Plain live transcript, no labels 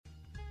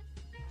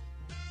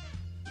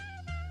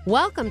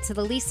Welcome to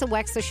the Lisa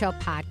Wexler Show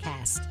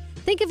podcast.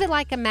 Think of it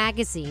like a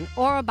magazine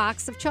or a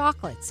box of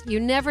chocolates. You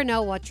never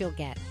know what you'll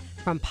get.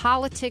 From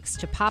politics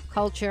to pop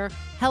culture,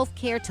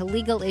 healthcare to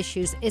legal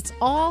issues, it's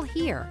all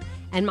here.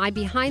 And my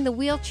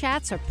behind-the-wheel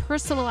chats are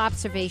personal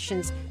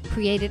observations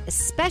created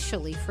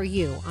especially for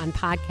you on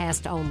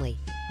podcast only.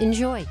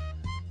 Enjoy.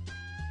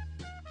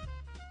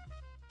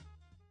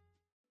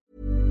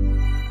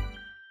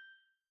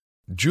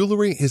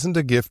 Jewelry isn't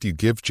a gift you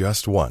give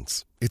just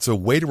once. It's a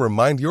way to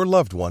remind your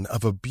loved one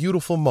of a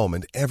beautiful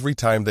moment every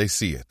time they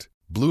see it.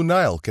 Blue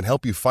Nile can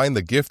help you find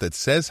the gift that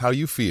says how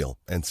you feel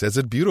and says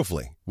it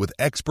beautifully, with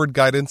expert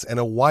guidance and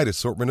a wide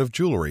assortment of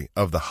jewelry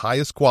of the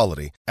highest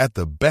quality at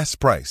the best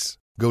price.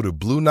 Go to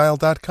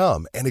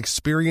BlueNile.com and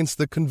experience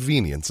the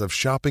convenience of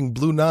shopping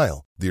Blue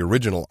Nile, the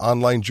original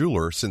online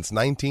jeweler since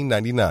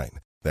 1999.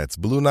 That's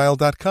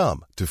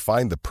BlueNile.com to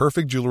find the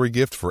perfect jewelry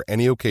gift for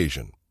any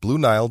occasion.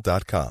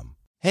 BlueNile.com.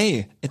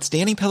 Hey, it's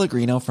Danny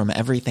Pellegrino from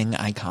Everything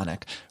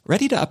Iconic.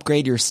 Ready to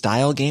upgrade your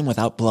style game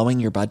without blowing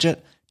your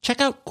budget?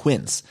 Check out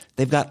Quince.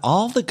 They've got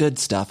all the good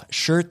stuff,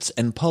 shirts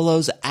and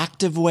polos,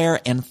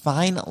 activewear, and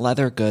fine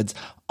leather goods,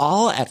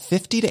 all at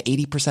 50 to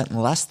 80%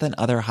 less than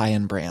other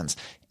high-end brands.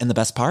 And the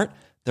best part?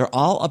 They're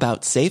all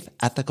about safe,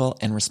 ethical,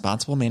 and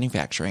responsible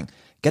manufacturing.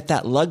 Get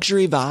that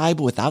luxury vibe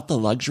without the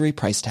luxury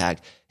price tag.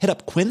 Hit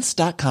up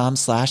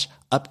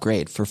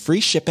quince.com/upgrade for free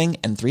shipping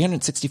and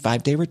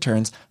 365-day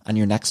returns on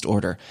your next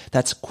order.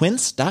 That's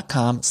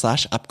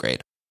quince.com/upgrade.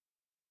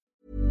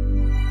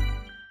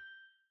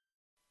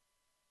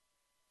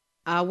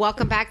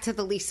 Welcome back to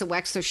the Lisa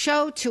Wexler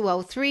Show,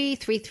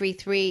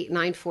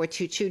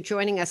 203-333-9422.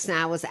 Joining us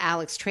now is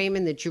Alex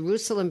Traiman, the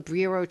Jerusalem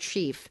Bureau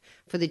Chief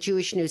for the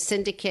Jewish News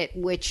Syndicate,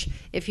 which,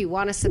 if you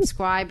want to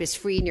subscribe, is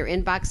free in your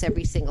inbox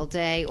every single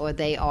day, or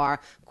they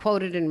are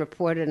quoted and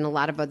reported in a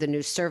lot of other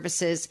news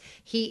services.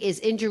 He is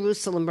in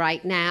Jerusalem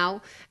right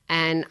now,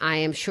 and I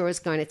am sure is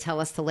going to tell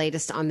us the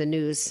latest on the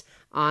news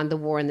on the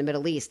war in the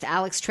Middle East.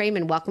 Alex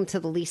Traiman, welcome to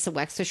the Lisa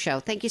Wexler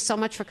Show. Thank you so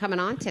much for coming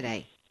on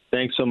today.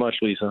 Thanks so much,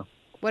 Lisa.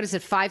 What is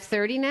it,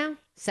 5:30 now?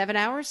 7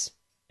 hours?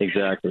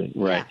 Exactly.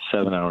 Right. Yeah.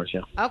 7 hours,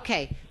 yeah.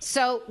 Okay.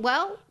 So,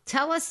 well,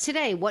 tell us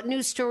today. What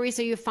news stories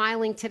are you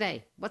filing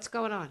today? What's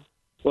going on?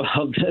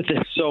 Well,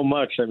 there's so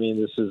much. I mean,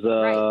 this is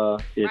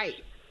right.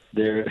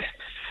 There.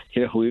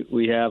 You know,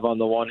 we have on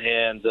the one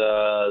hand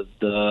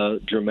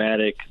the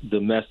dramatic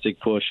domestic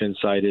push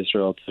inside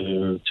Israel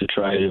to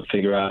try to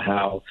figure out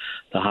how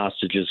the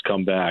hostages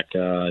come back.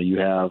 You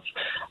have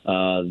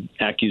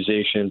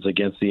accusations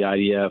against the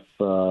IDF,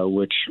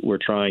 which we're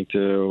trying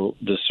to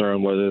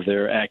discern whether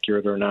they're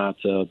accurate or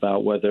not,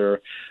 about whether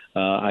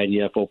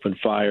IDF opened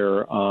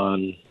fire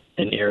on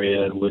an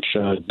area in which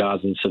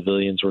Gazan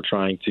civilians were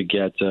trying to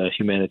get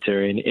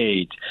humanitarian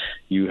aid.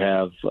 You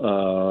have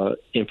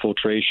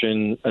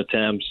infiltration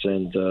attempts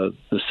and the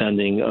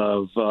sending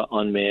of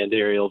unmanned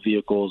aerial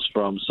vehicles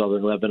from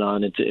southern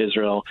Lebanon into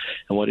Israel,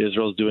 and what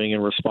Israel is doing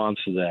in response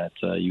to that.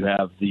 You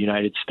have the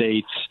United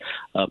States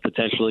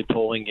potentially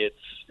pulling its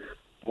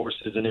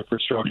forces and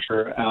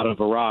infrastructure out of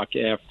Iraq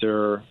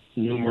after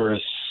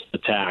numerous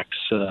attacks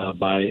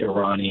by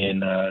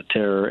Iranian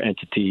terror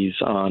entities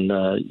on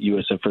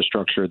U.S.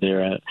 infrastructure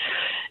there.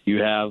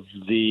 You have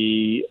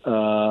the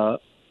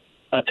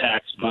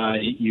attacks by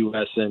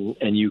U.S.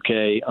 and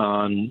U.K.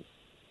 on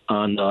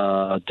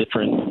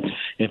different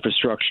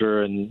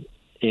infrastructure and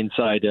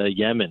inside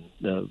Yemen,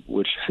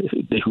 which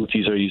the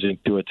Houthis are using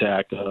to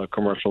attack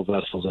commercial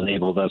vessels and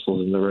naval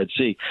vessels in the Red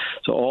Sea.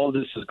 So all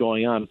this is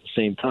going on at the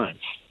same time.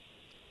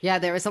 Yeah,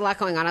 there is a lot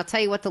going on. I'll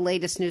tell you what the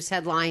latest news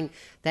headline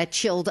that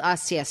chilled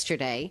us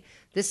yesterday.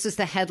 This is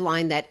the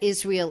headline that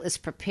Israel is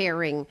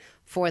preparing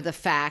for the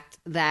fact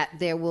that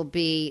there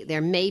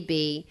may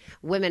be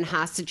women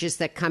hostages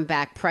that come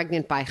back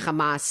pregnant by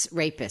Hamas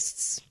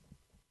rapists.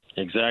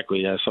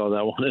 Exactly. I saw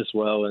that one as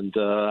well. And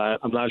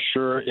I'm not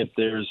sure if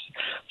there's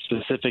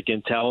specific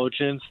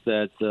intelligence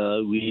that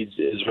leads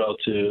Israel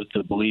to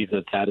believe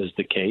that that is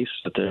the case,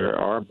 that there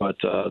are. But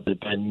there have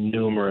been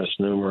numerous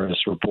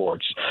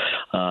reports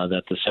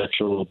that the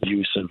sexual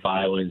abuse and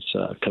violence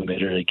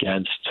committed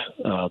against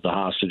the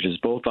hostages,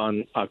 both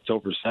on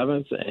October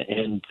 7th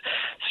and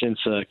since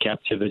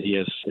captivity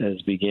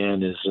has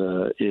began, is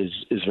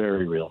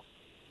very real.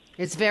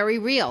 It's very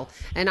real.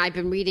 And I've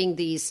been reading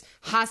these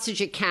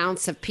hostage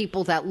accounts of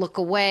people that look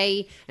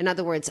away. In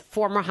other words,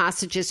 former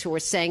hostages who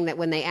were saying that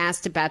when they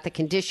asked about the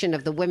condition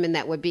of the women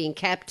that were being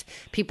kept,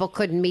 people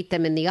couldn't meet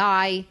them in the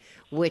eye,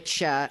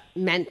 which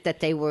meant that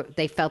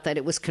they felt that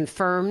it was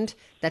confirmed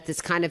that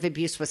this kind of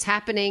abuse was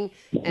happening.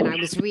 And I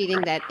was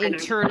reading that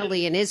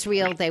internally in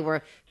Israel, they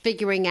were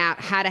figuring out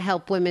how to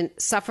help women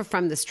suffer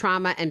from this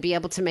trauma and be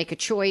able to make a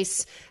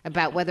choice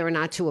about whether or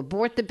not to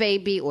abort the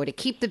baby or to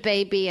keep the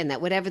baby, and that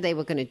whatever they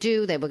were going to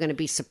do, they were going to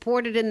be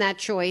supported in that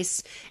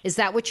choice. Is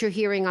that what you're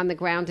hearing on the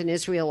ground in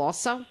Israel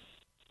also?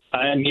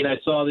 I mean, I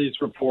saw these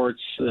reports,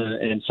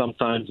 and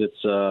sometimes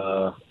it's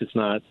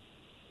not.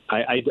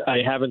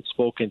 I haven't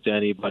spoken to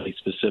anybody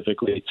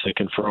specifically to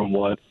confirm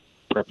what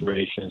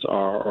preparations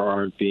are or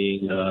aren't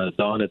being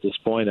done at this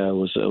point. It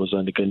was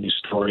on a good news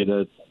story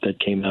that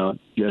came out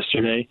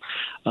yesterday,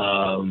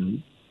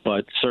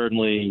 but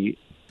certainly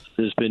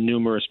there's been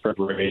numerous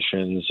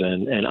preparations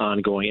and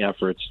ongoing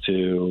efforts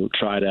to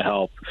try to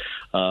help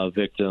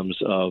victims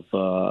of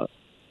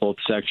both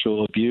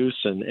sexual abuse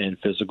and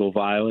physical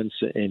violence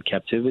in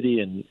captivity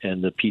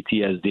and the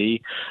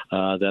PTSD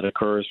that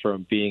occurs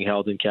from being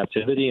held in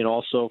captivity, and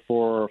also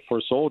for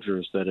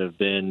soldiers that have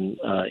been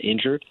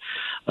injured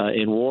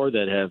in war,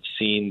 that have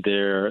seen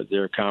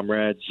their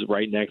comrades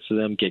right next to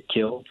them get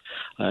killed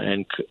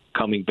and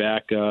coming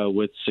back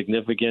with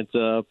significant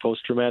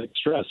post-traumatic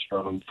stress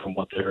from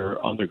what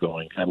they're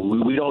undergoing. I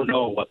mean, we don't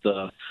know what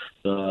the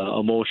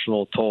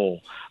emotional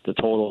toll, the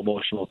total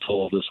emotional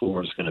toll of this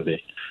war is going to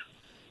be.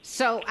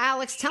 So,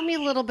 Alex, tell me a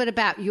little bit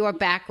about your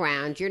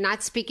background. You're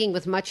not speaking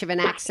with much of an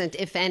accent,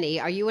 if any.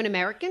 Are you an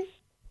American?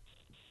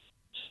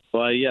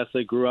 Well, yes,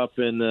 I grew up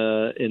in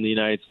the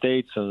United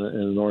States, in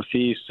the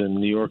Northeast, in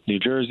New York, New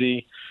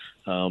Jersey.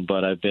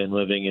 But I've been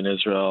living in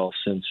Israel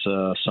since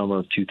summer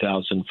of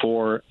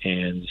 2004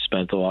 and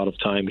spent a lot of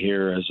time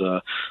here as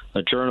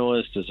a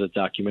journalist, as a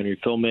documentary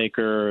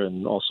filmmaker,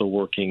 and also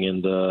working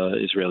in the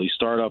Israeli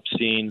startup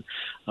scene.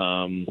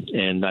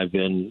 And I've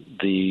been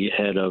the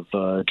head of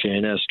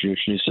JNS,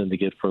 Jewish News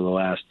Syndicate, for the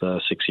last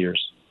 6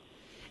 years.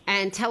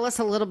 And tell us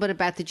a little bit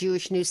about the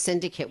Jewish News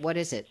Syndicate. What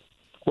is it?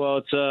 Well,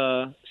 it's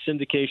a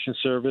syndication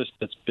service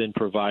that's been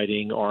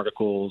providing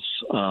articles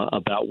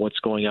about what's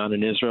going on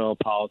in Israel,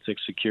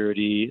 politics,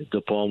 security,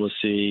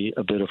 diplomacy,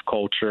 a bit of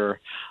culture,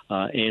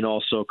 and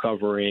also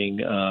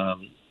covering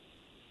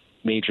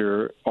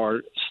major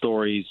art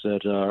stories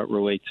that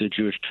relate to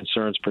Jewish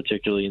concerns,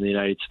 particularly in the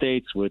United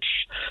States, which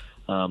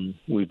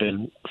we've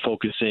been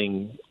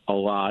focusing a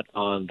lot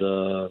on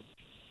the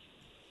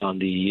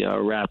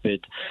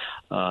rapid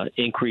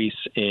increase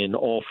in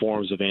all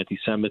forms of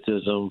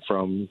anti-Semitism,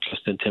 from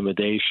just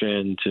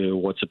intimidation to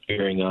what's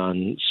appearing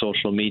on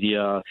social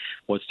media,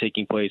 what's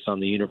taking place on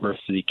the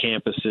university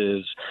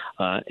campuses,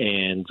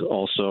 and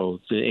also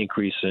the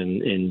increase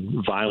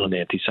in violent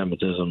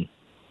anti-Semitism.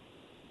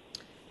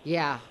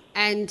 Yeah.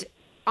 And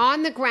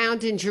on the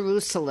ground in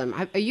Jerusalem,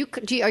 are you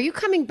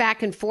coming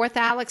back and forth,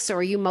 Alex, or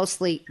are you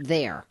mostly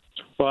there?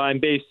 Well, I'm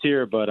based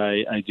here, but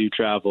I do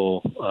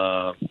travel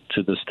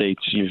to the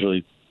States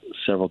usually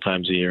several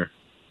times a year.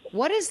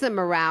 What is the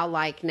morale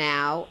like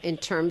now in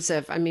terms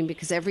of,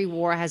 because every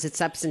war has its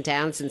ups and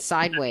downs and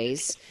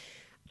sideways.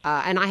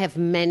 And I have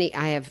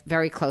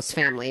very close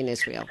family in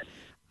Israel.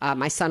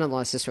 My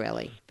son-in-law is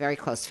Israeli, very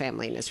close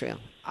family in Israel.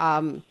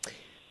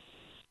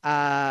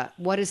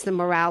 What is the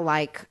morale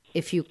like,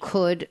 if you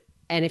could,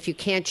 and if you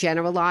can't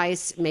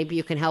generalize, maybe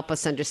you can help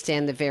us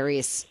understand the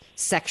various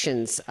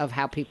sections of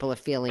how people are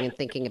feeling and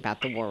thinking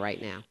about the war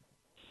right now?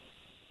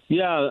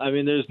 Yeah,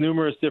 there's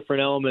numerous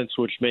different elements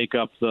which make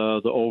up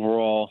the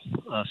overall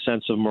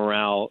sense of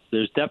morale.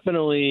 There's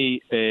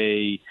definitely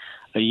a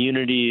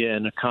unity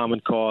and a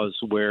common cause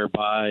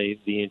whereby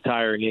the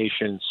entire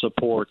nation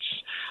supports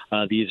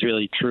the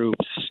Israeli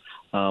troops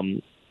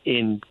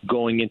in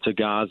going into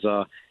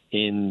Gaza,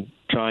 in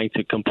trying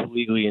to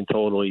completely and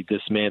totally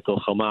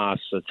dismantle Hamas,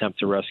 attempt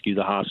to rescue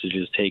the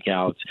hostages, take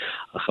out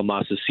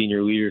Hamas's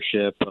senior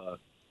leadership,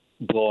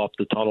 blow up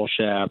the tunnel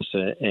shafts,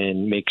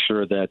 and make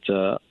sure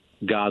that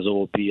Gaza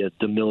will be a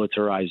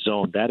demilitarized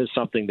zone. That is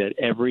something that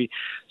every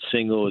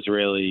single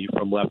Israeli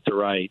from left to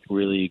right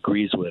really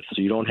agrees with.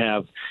 So you don't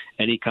have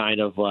any kind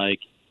of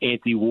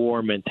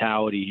anti-war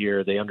mentality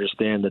here. They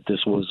understand that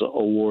this was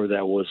a war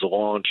that was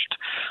launched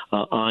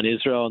on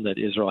Israel, and that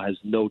Israel has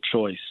no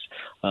choice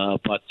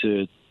but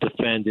to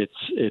defend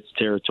its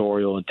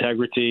territorial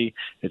integrity,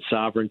 its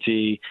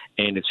sovereignty,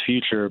 and its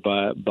future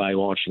by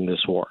launching this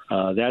war.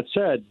 That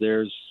said,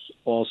 there's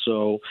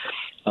also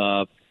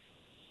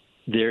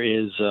there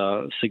is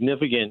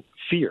significant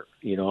fear,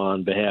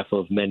 on behalf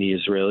of many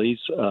Israelis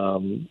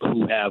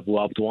who have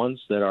loved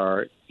ones that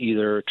are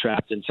either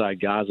trapped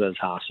inside Gaza as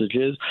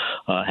hostages,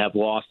 have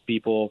lost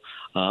people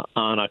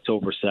on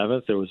October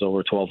 7th. There was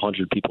over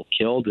 1,200 people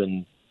killed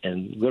and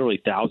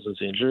literally thousands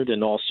injured,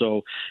 and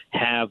also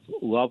have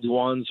loved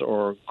ones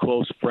or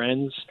close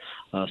friends,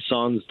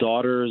 sons,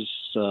 daughters,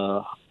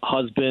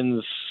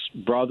 husbands,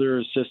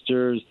 brothers,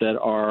 sisters that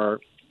are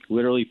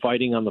literally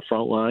fighting on the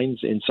front lines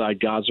inside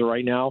Gaza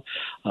right now.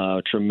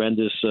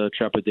 Tremendous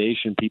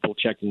trepidation, people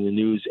checking the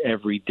news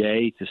every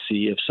day to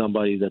see if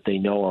somebody that they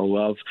know or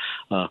love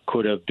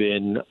could have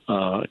been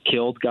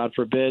killed, God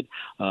forbid,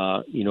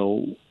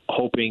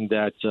 hoping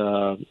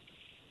that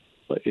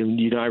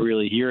you're not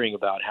really hearing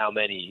about how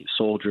many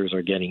soldiers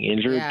are getting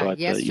injured. Yeah, but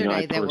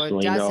yesterday there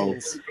were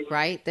dozens,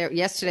 right?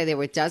 Yesterday there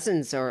were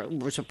dozens, or it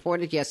was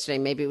reported yesterday,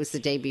 maybe it was the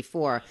day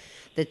before,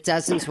 that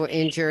dozens were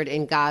injured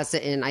in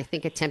Gaza in, I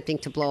think, attempting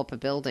to blow up a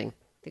building.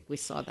 I think we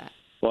saw that.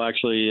 Well,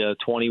 actually,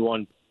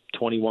 21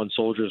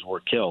 soldiers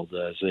were killed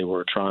as they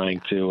were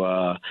trying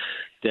to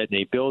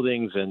detonate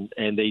buildings,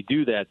 and they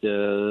do that.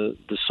 The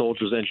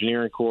Soldiers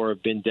Engineering Corps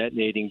have been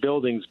detonating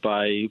buildings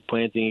by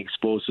planting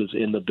explosives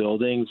in the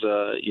buildings.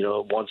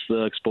 Once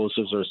the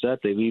explosives are set,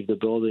 they leave the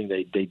building,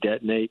 they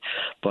detonate.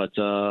 But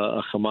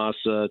a Hamas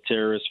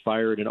terrorist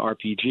fired an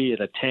RPG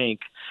at a tank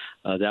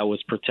that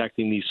was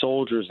protecting these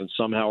soldiers, and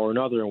somehow or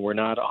another, and we're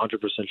not 100%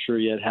 sure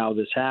yet how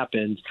this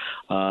happened,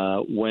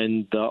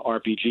 when the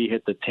RPG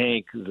hit the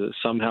tank,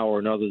 somehow or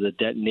another the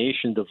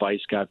detonation device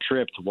got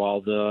tripped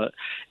while the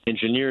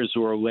engineers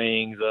who were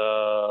laying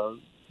the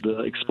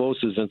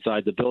explosives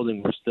inside the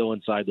building were still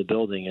inside the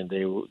building, and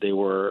they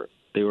were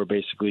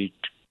basically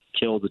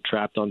killed,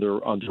 trapped under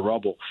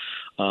rubble.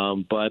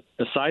 But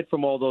aside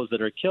from all those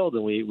that are killed,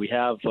 and we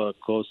have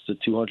close to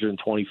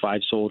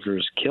 225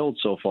 soldiers killed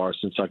so far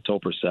since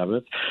October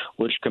 7th,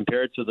 which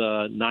compared to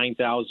the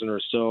 9,000 or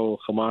so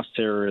Hamas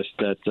terrorists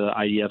that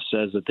IDF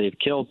says that they've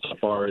killed so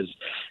far is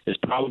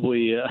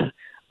probably a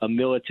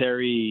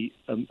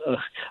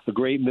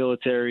great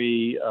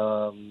military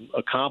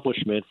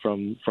accomplishment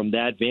from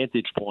that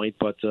vantage point.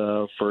 But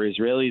for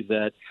Israelis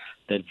that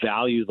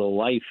value the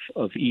life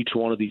of each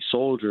one of these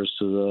soldiers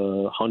to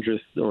the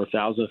 100th or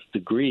 1,000th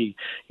degree,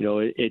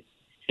 it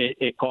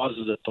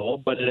causes a toll.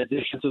 But in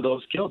addition to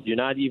those killed, you're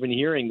not even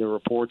hearing the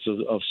reports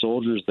of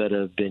soldiers that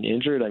have been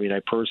injured. I mean, I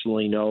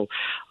personally know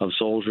of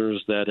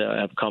soldiers that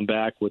have come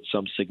back with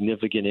some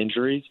significant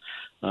injuries.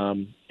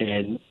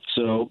 And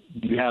so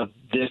you have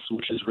this,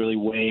 which is really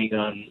weighing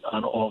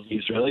on all of the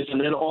Israelis. And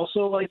then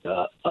also like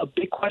a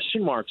big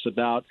question marks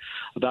about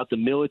the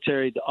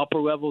military, the upper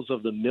levels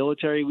of the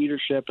military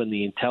leadership and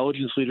the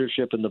intelligence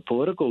leadership and the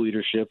political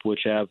leadership,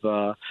 which have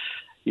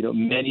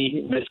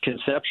many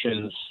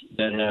misconceptions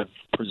that have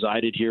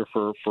presided here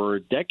for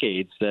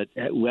decades that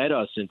led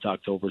us into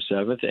October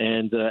 7th,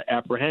 and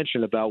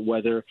apprehension about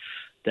whether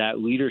that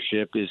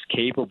leadership is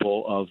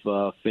capable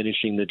of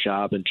finishing the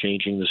job and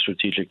changing the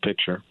strategic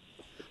picture.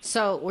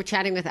 So we're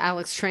chatting with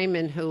Alex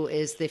Traiman, who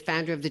is the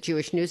founder of the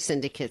Jewish News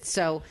Syndicate.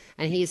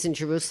 And he's in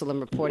Jerusalem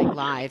reporting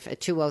live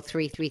at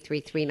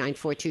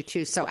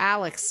 203-333-9422. So,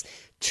 Alex,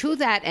 to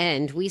that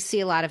end, we see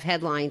a lot of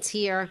headlines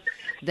here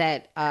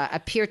that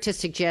appear to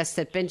suggest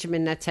that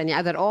Benjamin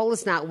Netanyahu, that all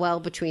is not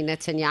well between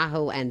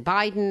Netanyahu and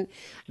Biden,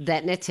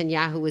 that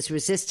Netanyahu is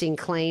resisting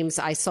claims.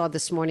 I saw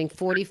this morning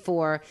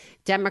 44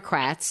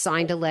 Democrats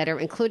signed a letter,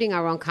 including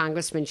our own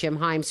Congressman Jim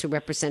Himes, who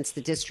represents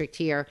the district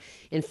here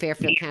in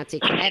Fairfield County,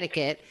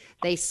 Connecticut.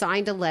 They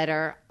signed a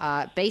letter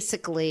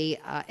basically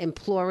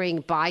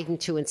imploring Biden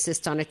to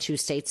insist on a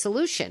two-state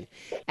solution.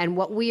 And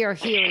what we are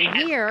hearing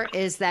here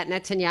is that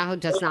Netanyahu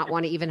does not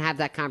want to even have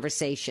that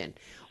conversation.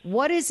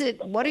 What is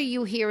it? What are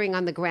you hearing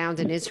on the ground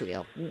in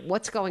Israel?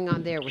 What's going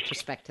on there with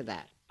respect to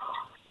that?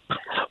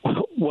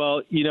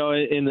 Well,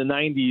 in the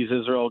 90s,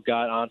 Israel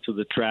got onto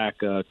the track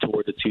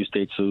toward the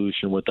two-state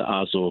solution with the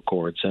Oslo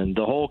Accords. And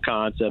the whole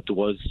concept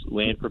was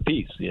land for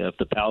peace. If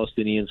the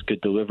Palestinians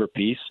could deliver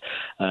peace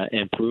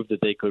and prove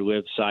that they could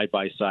live side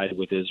by side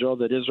with Israel,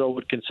 that Israel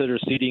would consider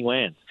ceding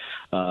land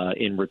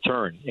in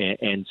return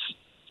and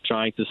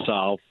trying to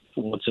solve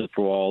once and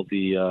for all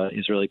the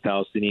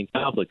Israeli-Palestinian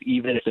conflict,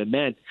 even if it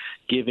meant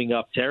giving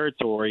up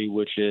territory,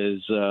 which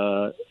is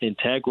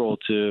integral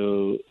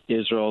to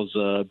Israel's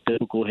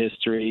biblical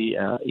history,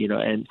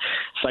 and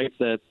sites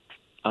that,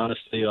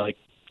 honestly, like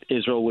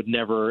Israel would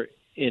never,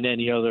 in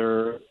any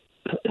other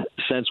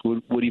sense,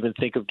 would even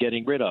think of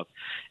getting rid of.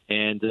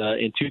 And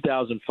in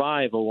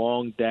 2005,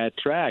 along that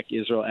track,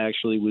 Israel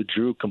actually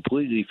withdrew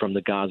completely from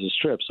the Gaza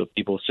Strip. So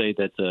people say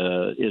that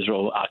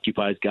Israel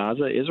occupies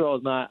Gaza. Israel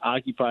has not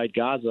occupied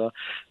Gaza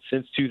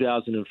since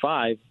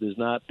 2005. There's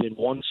not been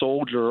one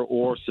soldier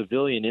or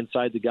civilian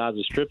inside the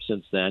Gaza Strip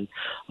since then.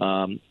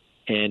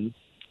 And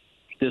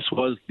this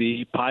was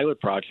the pilot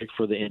project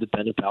for the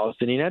independent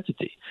Palestinian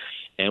entity.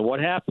 And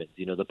what happened?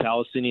 The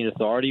Palestinian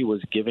Authority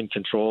was given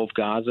control of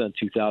Gaza in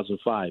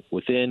 2005.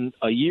 Within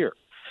a year,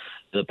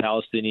 the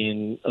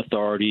Palestinian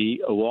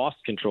Authority lost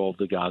control of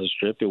the Gaza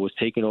Strip. It was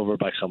taken over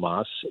by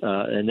Hamas.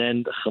 And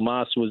then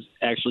Hamas was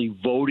actually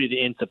voted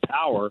into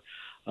power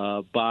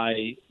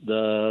by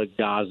the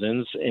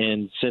Gazans,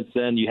 and since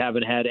then you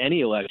haven't had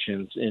any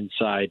elections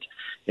inside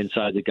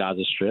the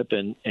Gaza Strip.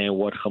 And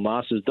what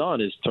Hamas has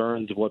done is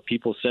turned what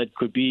people said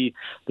could be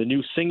the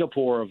new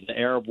Singapore of the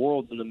Arab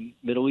world in the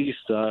Middle East,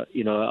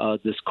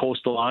 this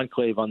coastal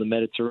enclave on the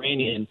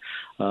Mediterranean.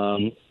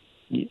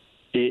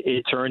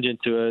 It turned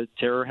into a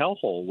terror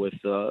hellhole with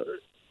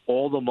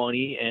all the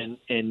money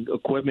and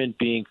equipment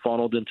being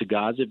funneled into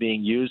Gaza,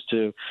 being used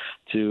to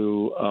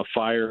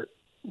fire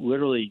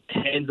literally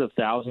tens of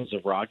thousands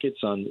of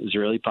rockets on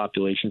Israeli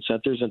population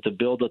centers, and to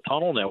build a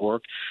tunnel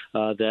network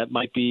that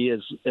might be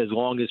as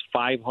long as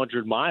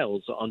 500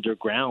 miles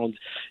underground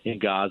in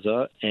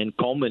Gaza, and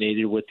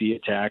culminated with the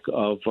attack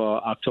of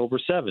October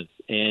 7th.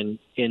 And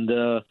in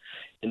the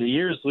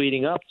years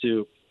leading up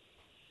to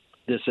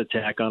this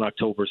attack on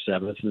October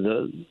 7th,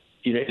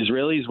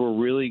 Israelis were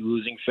really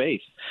losing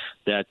faith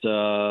that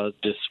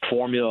this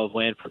formula of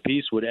land for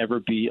peace would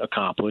ever be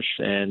accomplished.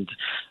 And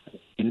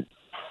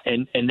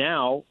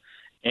now,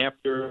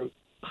 after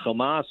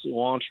Hamas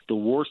launched the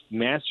worst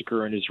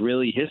massacre in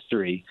Israeli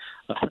history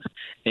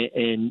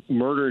and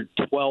murdered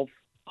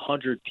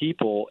 1,200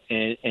 people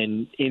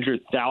and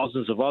injured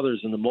thousands of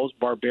others in the most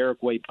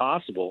barbaric way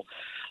possible.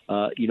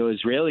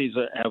 Israelis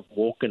have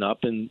woken up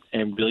and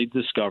really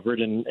discovered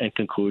and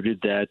concluded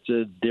that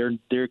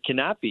there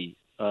cannot be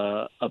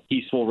a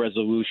peaceful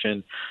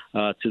resolution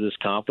to this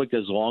conflict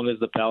as long as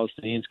the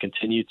Palestinians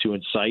continue to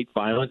incite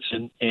violence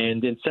and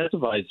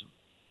incentivize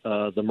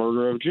the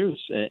murder of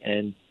Jews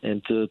and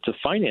to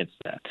finance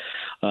that.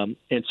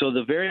 And so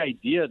the very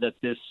idea that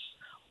this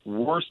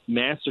worst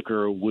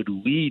massacre would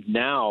lead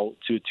now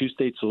to a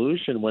two-state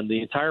solution when the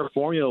entire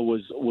formula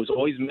was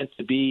always meant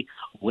to be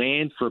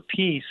land for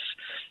peace,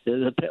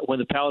 when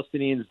the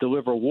Palestinians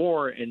deliver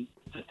war, and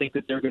to think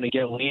that they're going to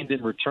get land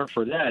in return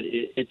for that,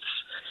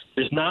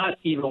 there's not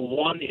even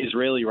one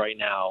Israeli right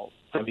now.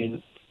 I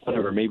mean,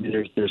 whatever, maybe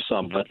there's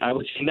some, but I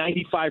would say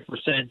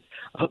 95%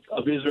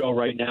 of Israel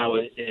right now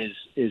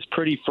is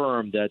pretty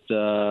firm that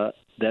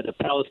a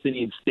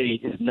Palestinian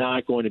state is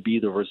not going to be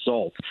the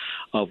result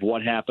of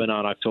what happened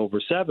on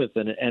October 7th.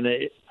 And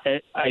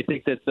I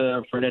think that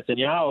for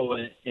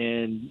Netanyahu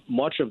and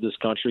much of this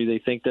country, they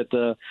think that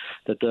the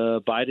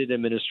Biden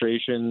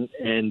administration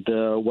and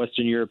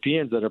Western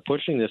Europeans that are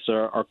pushing this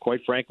are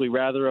quite frankly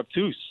rather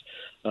obtuse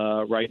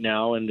right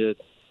now, and it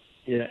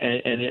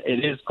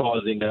is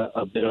causing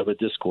a bit of a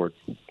discord.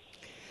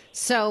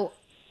 So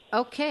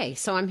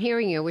I'm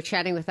hearing you. We're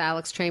chatting with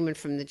Alex Traiman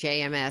from the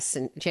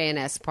JNS,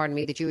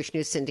 the Jewish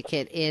News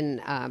Syndicate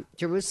in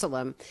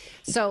Jerusalem.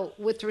 So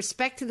with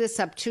respect to this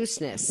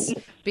obtuseness,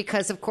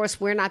 because, of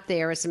course, we're not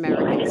there as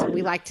Americans,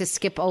 we like to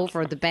skip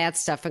over the bad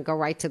stuff and go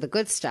right to the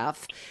good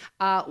stuff.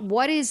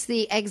 What is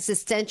the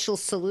existential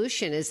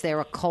solution? Is there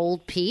a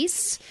cold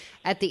peace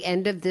at the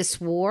end of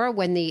this war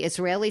when the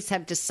Israelis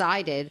have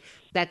decided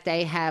that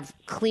they have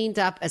cleaned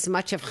up as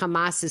much of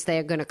Hamas as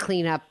they're going to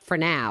clean up for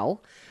now?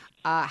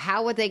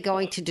 How are they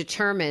going to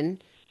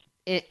determine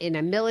in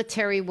a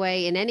military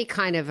way, in any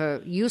kind of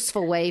a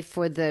useful way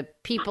for the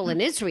people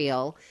in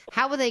Israel,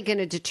 how are they going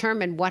to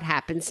determine what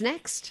happens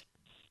next?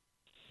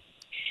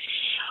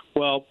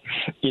 Well,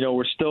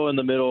 we're still in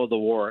the middle of the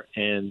war,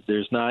 and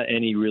there's not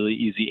any really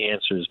easy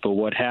answers. But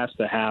what has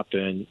to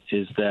happen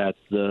is that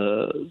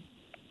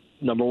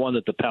number one,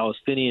 that the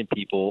Palestinian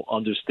people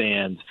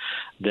understand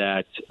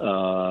that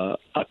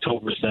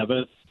October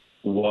 7th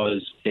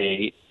was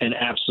an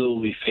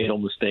absolutely fatal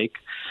mistake,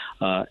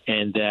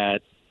 and that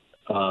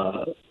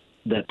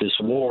this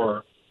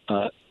war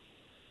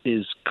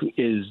is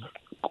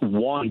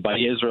won by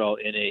Israel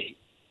in a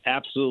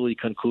absolutely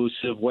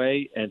conclusive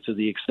way, and to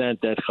the extent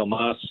that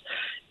Hamas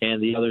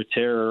and the other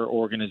terror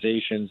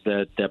organizations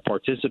that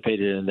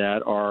participated in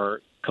that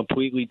are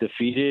completely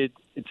defeated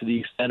to the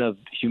extent of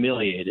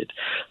humiliated,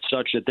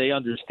 such that they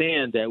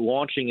understand that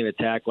launching an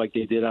attack like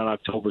they did on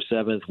October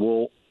 7th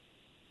will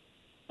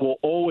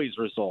always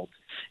result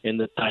in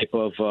the type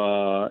of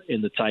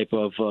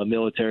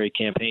military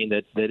campaign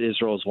that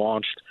Israel's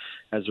launched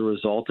as a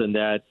result, and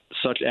that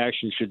such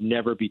action should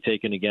never be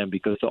taken again,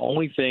 because the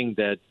only thing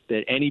that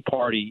any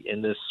party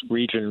in this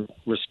region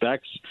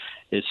respects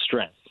is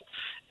strength.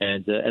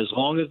 And as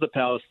long as the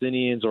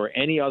Palestinians or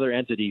any other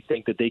entity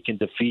think that they can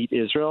defeat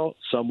Israel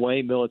some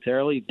way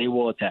militarily, they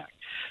will attack.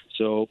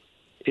 So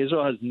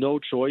Israel has no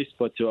choice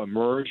but to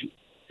emerge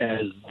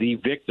as the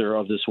victor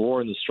of this war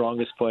and the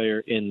strongest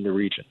player in the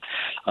region.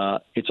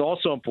 It's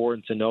also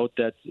important to note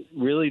that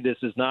really this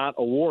is not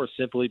a war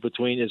simply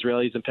between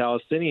Israelis and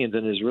Palestinians,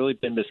 and has really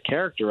been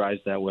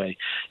mischaracterized that way.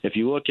 If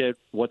you look at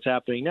what's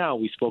happening now,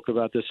 we spoke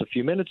about this a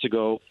few minutes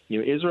ago,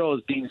 Israel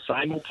is being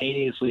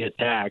simultaneously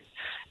attacked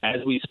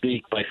as we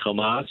speak by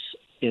Hamas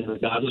in the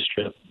Gaza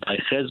Strip, by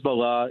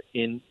Hezbollah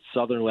in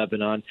southern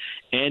Lebanon,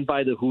 and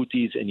by the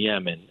Houthis in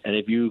Yemen. And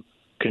if you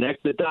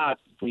connect the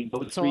dots between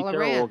those three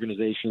terror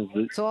organizations,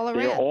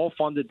 they're all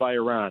funded by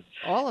Iran.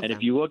 All of them. And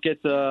if you look at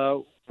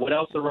what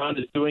else Iran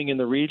is doing in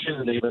the region,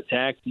 and they've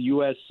attacked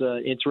U.S.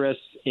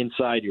 interests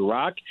inside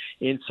Iraq,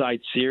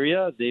 inside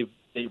Syria, they've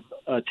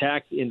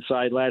attacked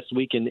inside last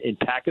week in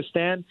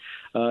Pakistan.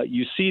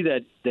 You see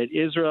that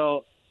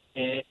Israel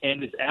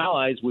and its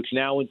allies, which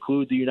now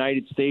include the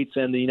United States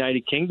and the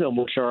United Kingdom,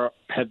 which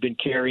have been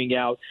carrying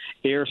out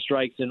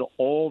airstrikes in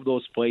all of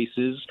those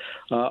places,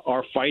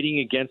 are fighting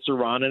against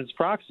Iran and its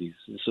proxies.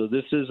 So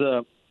this is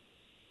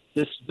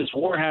this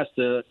war has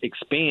to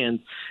expand,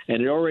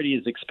 and it already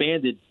has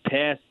expanded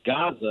past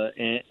Gaza,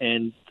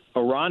 and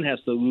Iran has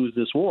to lose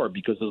this war,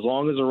 because as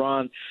long as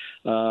Iran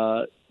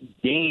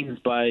gains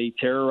by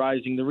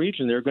terrorizing the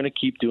region, they're going to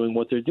keep doing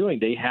what they're doing.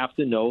 They have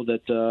to know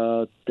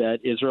that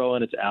Israel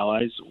and its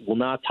allies will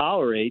not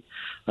tolerate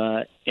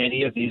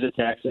any of these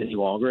attacks any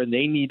longer, and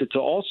they need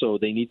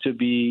to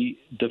be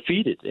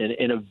defeated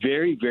in a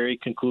very, very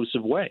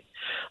conclusive way.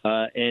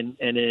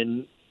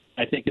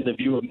 I think in the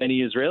view of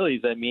many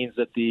Israelis, that means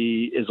that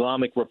the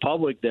Islamic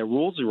Republic that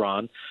rules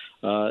Iran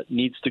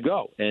needs to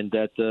go, and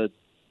that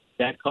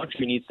that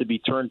country needs to be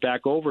turned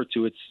back over to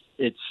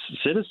its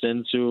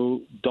citizens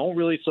who don't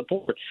really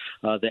support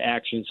the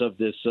actions of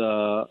this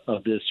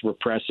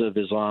repressive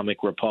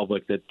Islamic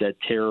Republic that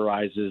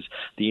terrorizes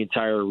the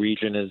entire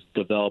region as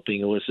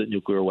developing illicit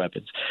nuclear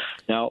weapons.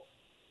 Now,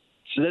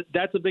 so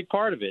that's a big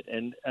part of it.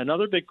 And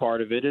another big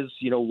part of it is,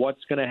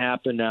 what's going to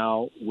happen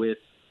now with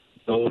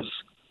those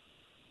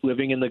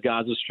living in the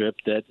Gaza Strip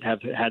that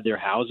have had their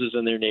houses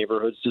and their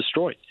neighborhoods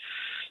destroyed.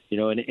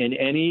 In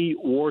any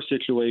war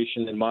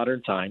situation in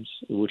modern times,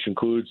 which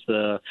includes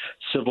the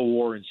civil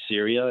war in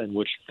Syria, in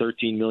which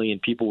 13 million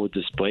people were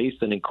displaced,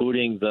 and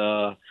including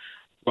the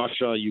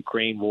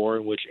Russia-Ukraine war,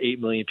 in which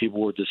 8 million people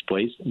were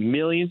displaced,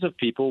 millions of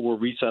people were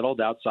resettled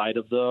outside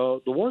of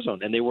the war zone,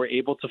 and they were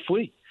able to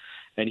flee.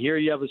 And here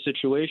you have a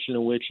situation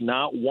in which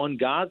not one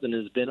Gazan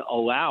has been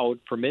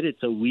permitted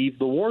to leave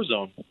the war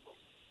zone,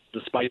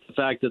 despite the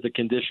fact that the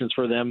conditions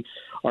for them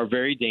are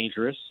very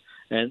dangerous.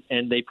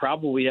 And they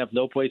probably have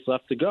no place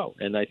left to go.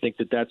 And I think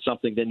that that's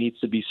something that needs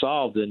to be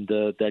solved, and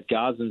that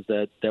Gazans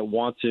that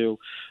want to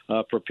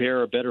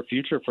prepare a better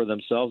future for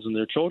themselves and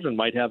their children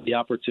might have the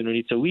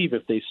opportunity to leave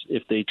if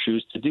they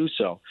choose to do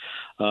so.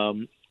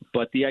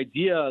 But the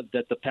idea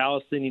that the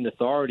Palestinian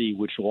Authority,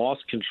 which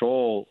lost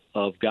control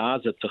of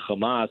Gaza to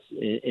Hamas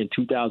in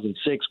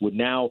 2006, would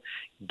now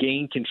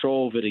gain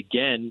control of it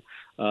again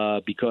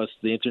because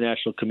the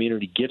international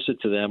community gives it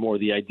to them, or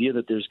the idea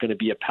that there's going to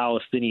be a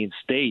Palestinian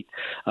state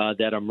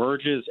that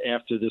emerges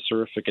after this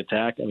horrific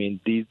attack, I mean,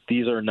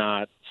 these are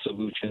not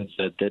solutions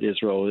that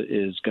Israel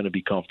is going to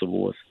be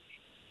comfortable with.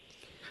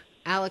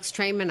 Alex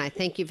Traiman, I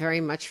thank you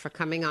very much for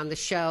coming on the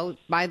show.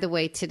 By the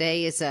way,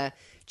 today is a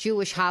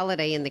Jewish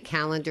holiday in the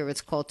calendar.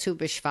 It's called Tu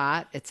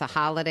B'Shvat. It's a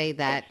holiday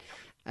that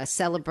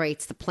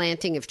celebrates the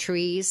planting of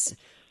trees.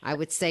 I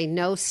would say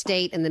no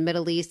state in the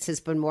Middle East has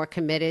been more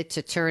committed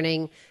to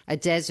turning a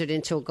desert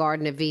into a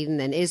Garden of Eden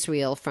than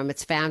Israel, from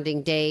its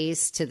founding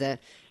days to the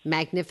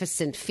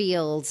magnificent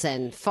fields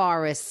and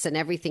forests and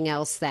everything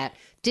else that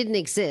didn't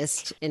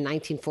exist in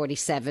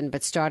 1947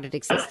 but started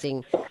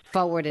existing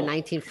forward in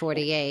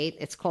 1948.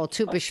 It's called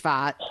Tu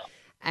B'Shvat,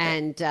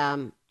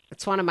 and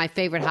it's one of my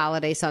favorite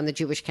holidays on the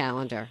Jewish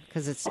calendar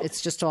because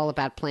it's just all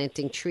about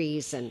planting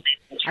trees. And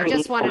I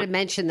just wanted to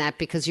mention that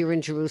because you're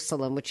in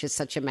Jerusalem, which is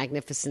such a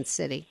magnificent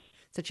city,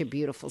 such a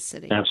beautiful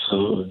city.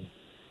 Absolutely.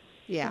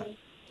 Yeah.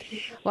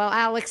 Well,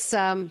 Alex,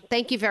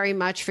 thank you very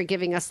much for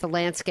giving us the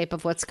landscape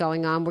of what's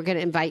going on. We're going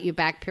to invite you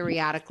back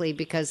periodically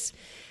because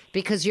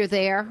you're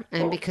there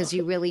and because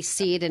you really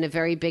see it in a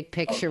very big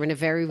picture, in a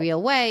very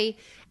real way,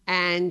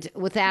 and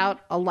without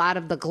a lot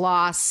of the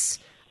gloss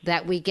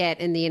that we get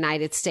in the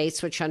United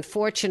States, which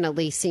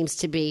unfortunately seems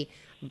to be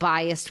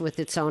biased with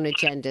its own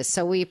agenda.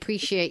 So we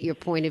appreciate your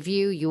point of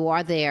view. You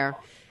are there.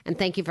 And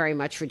thank you very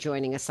much for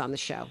joining us on the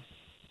show.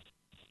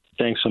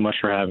 Thanks so much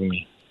for having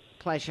me.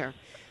 Pleasure.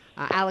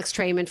 Alex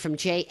Traiman from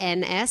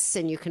JNS,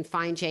 and you can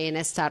find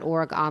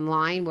jns.org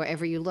online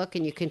wherever you look,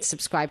 and you can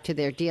subscribe to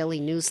their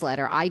daily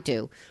newsletter. I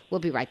do. We'll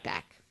be right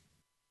back.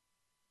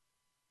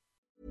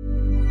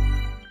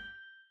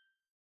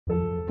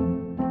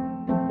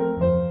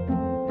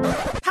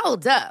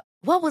 Hold up.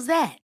 What was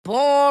that?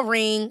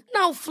 Boring.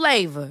 No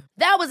flavor.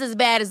 That was as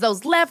bad as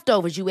those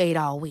leftovers you ate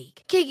all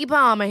week. Keke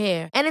Palmer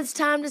here. And it's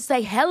time to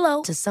say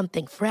hello to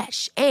something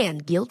fresh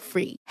and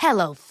guilt-free.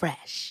 Hello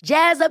Fresh.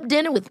 Jazz up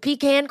dinner with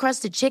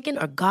pecan-crusted chicken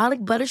or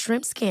garlic butter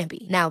shrimp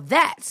scampi. Now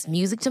that's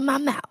music to my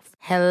mouth.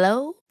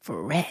 Hello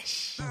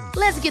Fresh.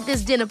 Let's get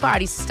this dinner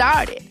party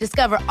started.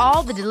 Discover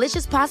all the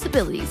delicious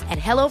possibilities at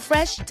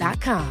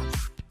HelloFresh.com.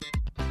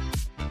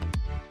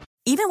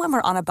 Even when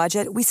we're on a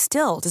budget, we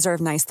still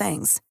deserve nice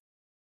things.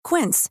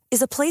 Quince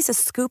is a place to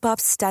scoop up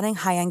stunning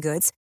high-end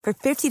goods for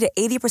 50 to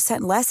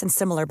 80% less than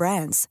similar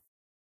brands.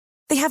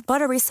 They have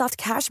buttery soft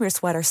cashmere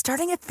sweaters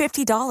starting at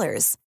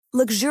 $50,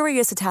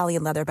 luxurious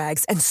Italian leather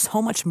bags, and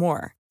so much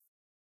more.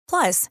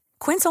 Plus,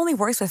 Quince only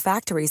works with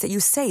factories that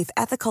use safe,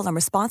 ethical, and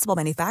responsible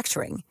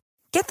manufacturing.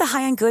 Get the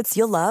high-end goods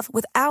you'll love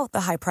without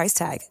the high price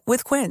tag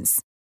with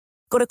Quince.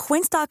 Go to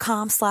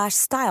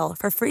quince.com/style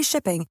for free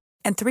shipping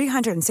and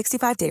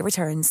 365-day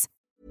returns.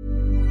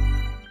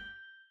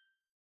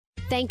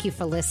 Thank you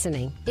for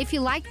listening. If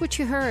you liked what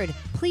you heard,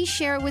 please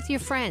share it with your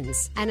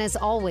friends. And as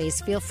always,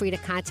 feel free to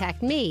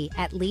contact me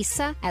at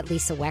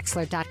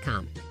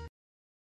lisa@lisawexler.com.